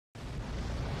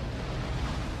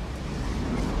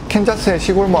캔자스의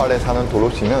시골 마을에 사는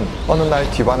도로시는 어느 날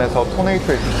집안에서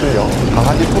토네이토에 휩쓸려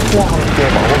강아지 토토와 함께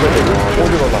마법의 대로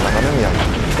오즈로 날아가는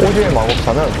이야기. 오즈의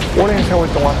마법사는 오랜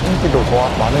세월 동안 인기도서와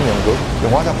많은 연극,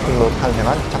 영화 작품으로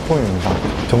탄생한 작품입니다.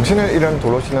 정신을 잃은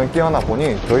도로시는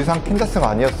깨어나보니 더 이상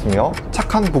캔자스가 아니었으며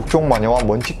착한 북쪽 마녀와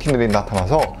먼치킨들이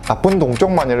나타나서 나쁜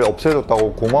동쪽 마녀를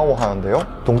없애줬다고 고마워하는데요.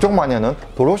 동쪽 마녀는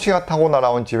도로시가 타고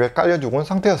날아온 집에 깔려 죽은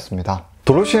상태였습니다.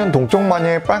 도로시는 동쪽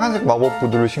마녀의 빨간색 마법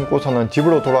구두를 신고서는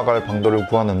집으로 돌아갈 방도를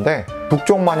구하는데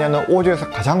북쪽 마녀는 오즈에서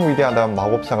가장 위대하다는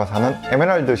마법사가 사는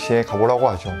에메랄드시에 가보라고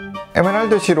하죠.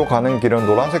 에메랄드시로 가는 길은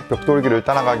노란색 벽돌길을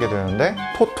따라가게 되는데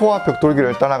토토와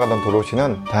벽돌길을 따라가던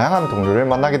도로시는 다양한 동료를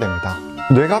만나게 됩니다.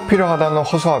 뇌가 필요하다는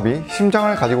허수아비,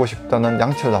 심장을 가지고 싶다는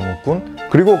양철 나무꾼,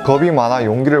 그리고 겁이 많아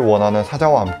용기를 원하는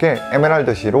사자와 함께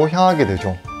에메랄드시로 향하게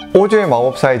되죠. 오즈의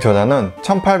마법사의 저자는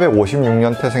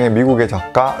 1856년 태생의 미국의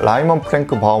작가 라이먼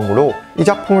프랭크 바움으로 이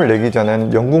작품을 내기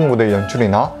전엔 영국 무대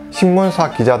연출이나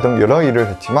신문사 기자 등 여러 일을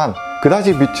했지만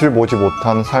그다지 빛을 보지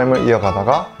못한 삶을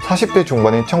이어가다가 40대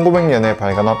중반인 1900년에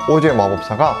발간한 오즈의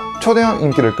마법사가 초대형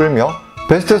인기를 끌며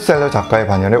베스트셀러 작가의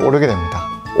반열에 오르게 됩니다.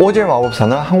 오즈의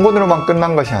마법사는 한 권으로만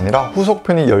끝난 것이 아니라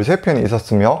후속편이 13편이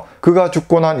있었으며 그가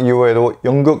죽고 난 이후에도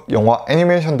연극, 영화,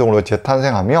 애니메이션 등으로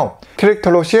재탄생하며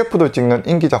캐릭터로 CF도 찍는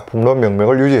인기 작품으로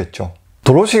명맥을 유지했죠.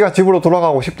 도로시가 집으로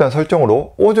돌아가고 싶다는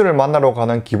설정으로 오즈를 만나러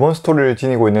가는 기본 스토리를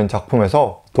지니고 있는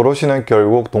작품에서 도로시는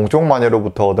결국 동쪽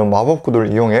마녀로부터 얻은 마법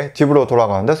구두를 이용해 집으로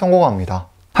돌아가는 데 성공합니다.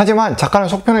 하지만 작가는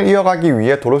속편을 이어가기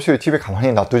위해 도로시를 집에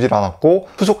가만히 놔두질 않았고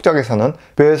후속작에서는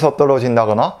배에서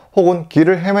떨어진다거나 혹은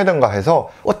길을 헤매든가 해서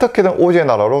어떻게든 오즈의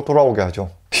나라로 돌아오게 하죠.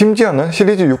 심지어는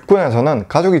시리즈 6권에서는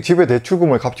가족이 집의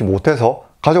대출금을 갚지 못해서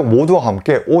가족 모두와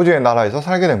함께 오즈의 나라에서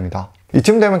살게 됩니다.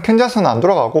 이쯤 되면 캔자스는 안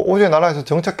돌아가고 오즈의 나라에서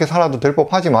정착해 살아도 될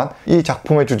법하지만 이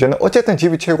작품의 주제는 어쨌든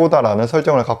집이 최고다라는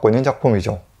설정을 갖고 있는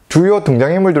작품이죠. 주요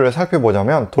등장인물들을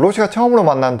살펴보자면 도로시가 처음으로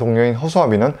만난 동료인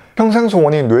허수아비는 평생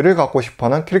소원이 뇌를 갖고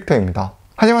싶어하는 캐릭터입니다.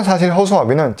 하지만 사실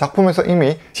허수아비는 작품에서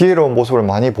이미 지혜로운 모습을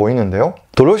많이 보이는데요.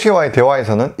 도로시와의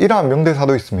대화에서는 이러한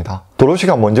명대사도 있습니다.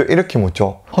 도로시가 먼저 이렇게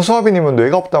묻죠. 허수아비님은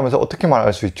뇌가 없다면서 어떻게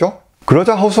말할 수 있죠?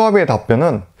 그러자 허수아비의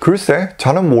답변은 글쎄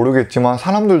잘은 모르겠지만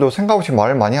사람들도 생각 없이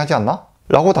말을 많이 하지 않나?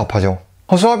 라고 답하죠.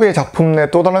 허수아비의 작품 내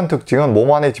또 다른 특징은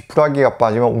몸 안에 지푸라기가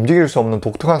빠지면 움직일 수 없는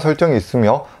독특한 설정이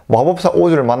있으며 마법사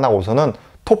오즈를 만나고서는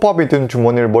톱밥이 든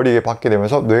주머니를 머리에 받게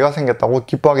되면서 뇌가 생겼다고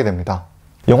기뻐하게 됩니다.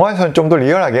 영화에서는 좀 더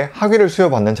리얼하게 학위를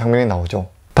수여받는 장면이 나오죠.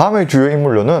 다음의 주요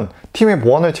인물로는 팀의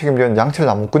보안을 책임지는 양철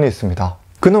나무꾼이 있습니다.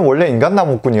 그는 원래 인간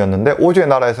나무꾼이었는데 오즈의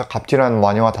나라에서 갑질하는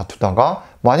마녀와 다투다가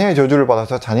마녀의 저주를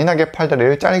받아서 잔인하게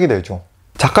팔다리를 잘리게 되죠.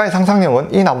 작가의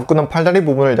상상력은 이 나무꾼은 팔다리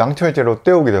부분을 양철제로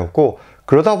떼우게 되었고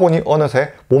그러다 보니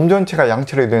어느새 몸 전체가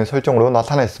양철이 된 설정으로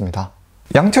나타났습니다.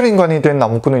 양철 인간이 된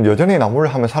나무꾼은 여전히 나무를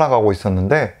하며 살아가고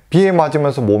있었는데 비에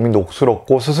맞으면서 몸이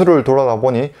녹슬었고 스스로를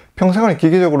돌아다보니 평생을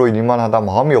기계적으로 일만 하다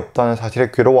마음이 없다는 사실에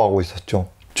괴로워하고 있었죠.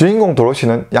 주인공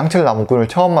도로시는 양철 나무꾼을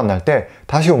처음 만날 때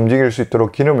다시 움직일 수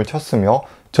있도록 기름을 쳤으며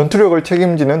전투력을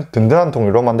책임지는 든든한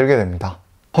동료로 만들게 됩니다.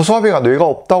 허수아비가 뇌가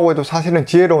없다고 해도 사실은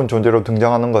지혜로운 존재로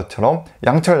등장하는 것처럼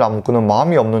양철 나무꾼은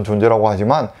마음이 없는 존재라고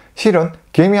하지만 실은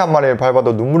개미 한 마리를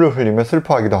밟아도 눈물을 흘리며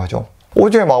슬퍼하기도 하죠.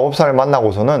 오즈의 마법사를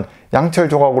만나고서는 양철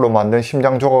조각으로 만든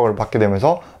심장 조각을 받게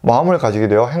되면서 마음을 가지게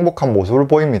되어 행복한 모습을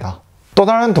보입니다. 또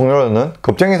다른 동료로는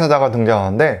겁쟁이 사자가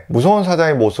등장하는데 무서운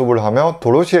사자의 모습을 하며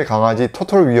도로시의 강아지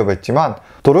토토를 위협했지만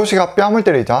도로시가 뺨을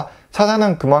때리자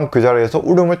사자는 그만 그 자리에서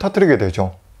울음을 터뜨리게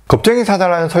되죠. 겁쟁이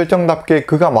사자라는 설정답게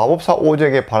그가 마법사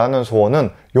오즈에게 바라는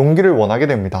소원은 용기를 원하게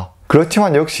됩니다.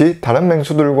 그렇지만 역시 다른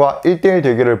맹수들과 1대1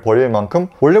 대결을 벌일 만큼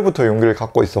원래부터 용기를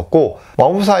갖고 있었고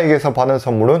마법사에게서 받은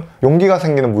선물은 용기가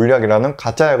생기는 물약이라는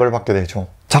가짜약을 받게 되죠.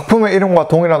 작품의 이름과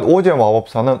동일한 오즈의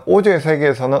마법사는 오즈의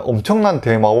세계에서는 엄청난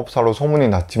대마법사로 소문이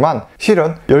났지만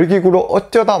실은 열기구로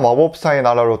어쩌다 마법사의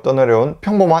나라로 떠내려온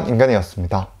평범한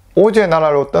인간이었습니다. 오즈의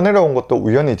나라로 떠내려온 것도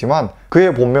우연이지만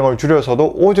그의 본명을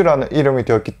줄여서도 오즈라는 이름이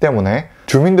되었기 때문에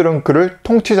주민들은 그를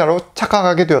통치자로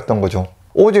착각하게 되었던 거죠.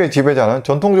 오즈의 지배자는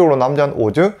전통적으로 남자는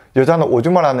오즈, 여자는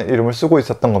오즈마라는 이름을 쓰고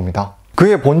있었던 겁니다.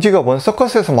 그의 본 직업은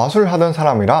서커스에서 마술을 하던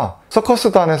사람이라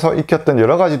서커스단에서 익혔던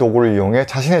여러가지 도구를 이용해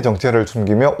자신의 정체를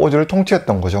숨기며 오즈를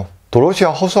통치했던 거죠.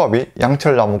 도로시와 허수아비,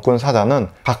 양철 나무꾼 사자는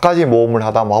갖가지 모험을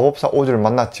하다 마법사 오즈를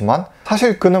만났지만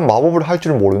사실 그는 마법을 할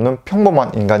줄 모르는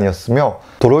평범한 인간이었으며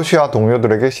도로시와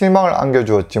동료들에게 실망을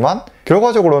안겨주었지만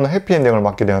결과적으로는 해피엔딩을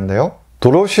맞게 되는데요.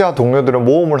 도로시와 동료들은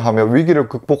모험을 하며 위기를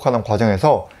극복하는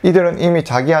과정에서 이들은 이미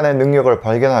자기 안의 능력을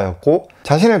발견하였고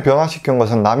자신을 변화시킨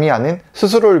것은 남이 아닌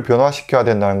스스로를 변화시켜야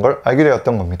된다는 걸 알게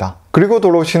되었던 겁니다. 그리고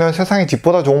도로시는 세상에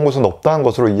집보다 좋은 곳은 없다는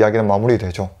것으로 이야기는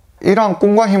마무리되죠. 이러한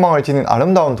꿈과 희망을 지닌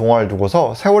아름다운 동화를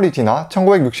두고서 세월이 지나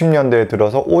 1960년대에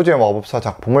들어서 오즈의 마법사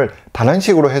작품을 다른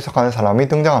식으로 해석하는 사람이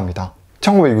등장합니다.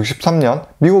 1963년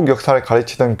미국 역사를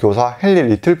가르치던 교사 헨리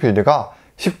리틀필드가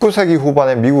 19세기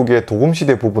후반에 미국의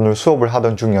도금시대 부분을 수업을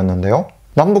하던 중이었는데요.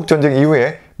 남북전쟁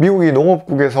이후에 미국이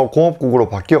농업국에서 공업국으로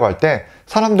바뀌어갈 때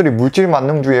사람들이 물질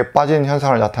만능주의에 빠지는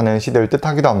현상을 나타내는 시대를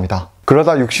뜻하기도 합니다.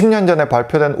 그러다 60년 전에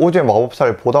발표된 오즈의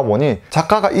마법사를 보다 보니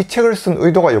작가가 이 책을 쓴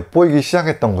의도가 엿보이기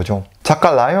시작했던 거죠.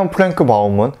 작가 라이언 프랭크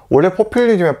바움은 원래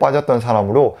포퓰리즘에 빠졌던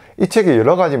사람으로 이 책에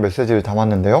여러 가지 메시지를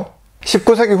담았는데요.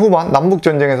 19세기 후반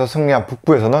남북전쟁에서 승리한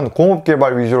북부에서는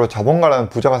공업개발 위주로 자본가라는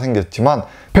부자가 생겼지만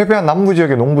패배한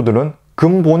남부지역의 농부들은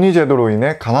금본위제도로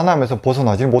인해 가난함에서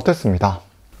벗어나지 못했습니다.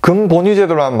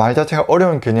 금본위제도라는 말 자체가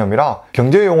어려운 개념이라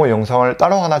경제용어 영상을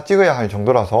따로 하나 찍어야 할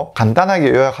정도라서 간단하게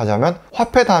요약하자면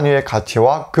화폐 단위의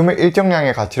가치와 금의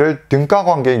일정량의 가치를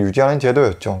등가관계에 유지하는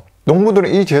제도였죠. 농부들은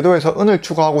이 제도에서 은을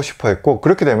추구하고 싶어 했고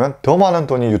그렇게 되면 더 많은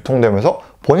돈이 유통되면서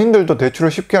본인들도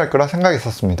대출을 쉽게 할 거라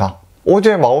생각했었습니다.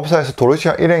 오즈의 마법사에서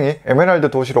도로시가 일행이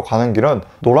에메랄드 도시로 가는 길은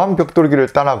노란 벽돌길을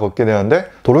따라 걷게 되는데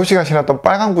도로시가 신었던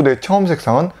빨간 구두의 처음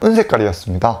색상은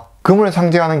은색깔이었습니다. 금을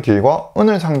상징하는 길과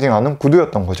은을 상징하는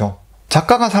구두였던 거죠.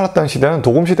 작가가 살았던 시대는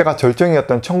도금시대가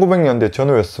절정이었던 1900년대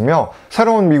전후였으며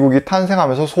새로운 미국이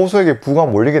탄생하면서 소수에게 부가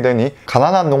몰리게 되니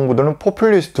가난한 농부들은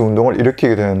포퓰리스트 운동을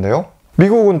일으키게 되는데요.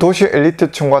 미국은 도시의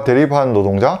엘리트층과 대립하는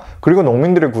노동자 그리고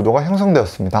농민들의 구도가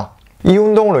형성되었습니다. 이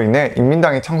운동으로 인해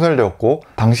인민당이 창설되었고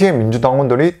당시의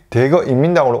민주당원들이 대거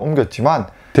인민당으로 옮겼지만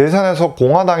대선에서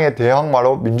공화당의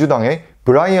대항마로 민주당의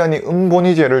브라이언이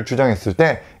은본위제를 주장했을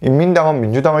때 인민당은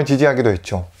민주당을 지지하기도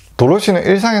했죠. 도로시는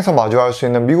일상에서 마주할 수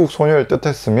있는 미국 소녀를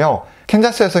뜻했으며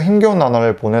캔자스에서 힘겨운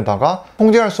나날을 보내다가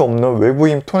통제할 수 없는 외부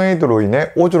힘 토네이도로 인해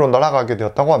오즈로 날아가게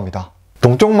되었다고 합니다.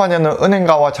 동쪽 마녀는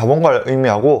은행가와 자본가를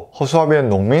의미하고 허수아비는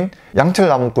농민, 양철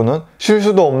나무꾼은 쉴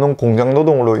수도 없는 공장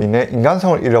노동으로 인해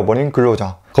인간성을 잃어버린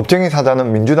근로자, 겁쟁이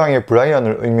사자는 민주당의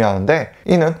브라이언을 의미하는데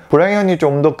이는 브라이언이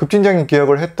좀 더 급진적인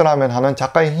기억을 했더라면 하는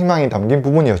작가의 희망이 담긴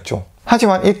부분이었죠.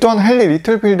 하지만 이 또한 헨리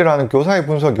리틀필드라는 교사의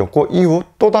분석이었고 이후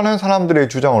또 다른 사람들의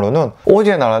주장으로는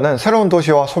오즈의 나라는 새로운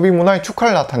도시와 소비 문화의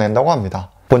축화를 나타낸다고 합니다.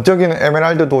 번쩍이는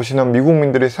에메랄드 도시는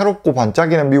미국민들이 새롭고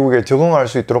반짝이는 미국에 적응할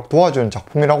수 있도록 도와주는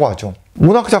작품이라고 하죠.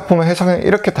 문학작품의 해석은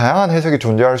이렇게 다양한 해석이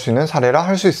존재할 수 있는 사례라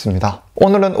할 수 있습니다.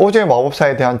 오늘은 오즈의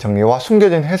마법사에 대한 정리와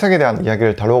숨겨진 해석에 대한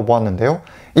이야기를 다루어 보았는데요.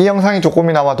 이 영상이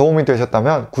조금이나마 도움이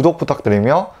되셨다면 구독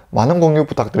부탁드리며 많은 공유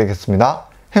부탁드리겠습니다.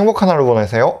 행복한 하루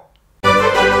보내세요.